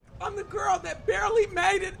the girl that barely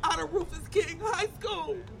made it out of Rufus King High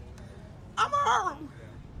School. I'm her.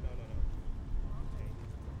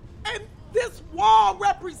 And this wall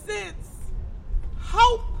represents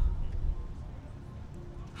hope.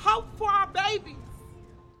 Hope for our babies.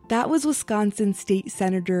 That was Wisconsin State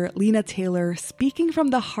Senator Lena Taylor speaking from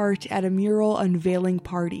the heart at a mural unveiling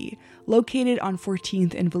party located on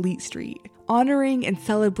 14th and Valete Street, honoring and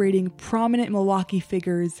celebrating prominent Milwaukee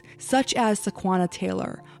figures such as Saquana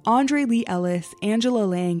Taylor, Andre Lee Ellis, Angela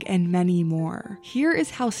Lang, and many more. Here is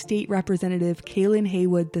how State Representative Kaylin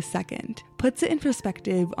Haywood II puts it in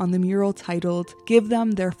perspective on the mural titled, "Give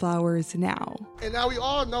Them Their Flowers Now." And now we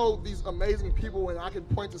all know these amazing people, and I can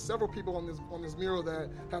point to several people on this mural that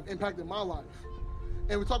have impacted my life.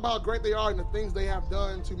 And we talk about how great they are and the things they have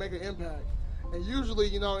done to make an impact. And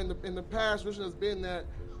usually, in the past, tradition has been that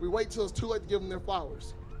we wait till it's too late to give them their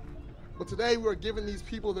flowers. But today we're giving these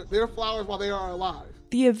people their flowers while they are alive.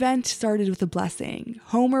 The event started with a blessing.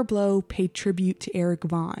 Homer Blow paid tribute to Eric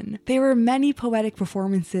Vaughn. There were many poetic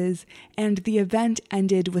performances, and the event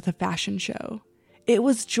ended with a fashion show. It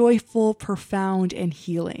was joyful, profound, and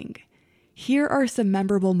healing. Here are some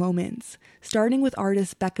memorable moments, starting with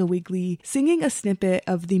artist Becca Wigley singing a snippet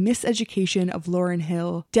of The Miseducation of Lauryn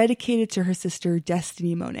Hill, dedicated to her sister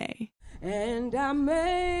Destiny Monet. And I made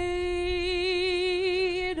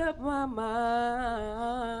up my mind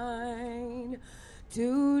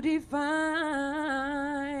to define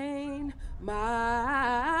my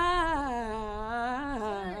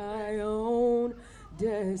own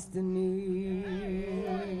destiny.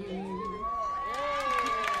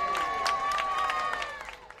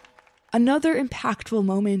 Another impactful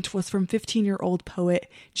moment was from 15-year-old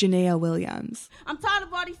poet Janaea Williams. I'm tired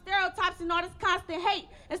of all these stereotypes and all this constant hate.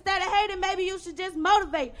 Instead of hating, maybe you should just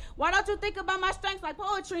motivate. Why don't you think about my strengths like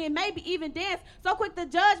poetry and maybe even dance? So quick to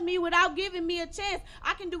judge me without giving me a chance.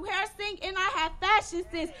 I can do hair, sing, and I have fashion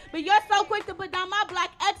sense. But you're so quick to put down my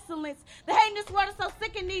black excellence. The hate in this world is so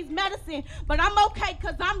sick and needs medicine. But I'm okay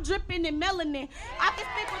because I'm dripping in melanin. I can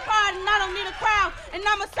speak with pride and I don't need a crowd. And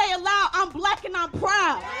I'ma say it loud, I'm black and I'm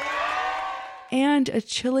proud. And a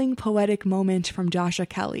chilling poetic moment from Joshua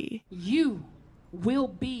Kelly. You will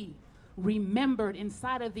be remembered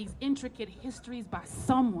inside of these intricate histories by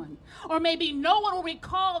someone. Or maybe no one will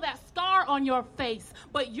recall that scar on your face,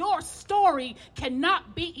 but your story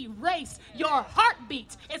cannot be erased. Your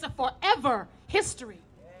heartbeat is a forever history.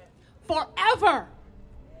 Forever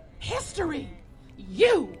history.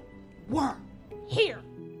 You were here.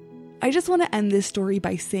 I just want to end this story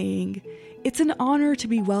by saying, it's an honor to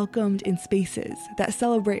be welcomed in spaces that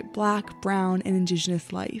celebrate Black, Brown, and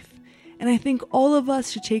Indigenous life. And I think all of us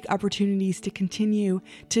should take opportunities to continue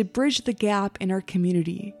to bridge the gap in our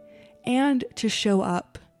community and to show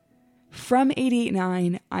up. From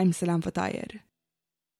 889, I'm Salam Fatayed.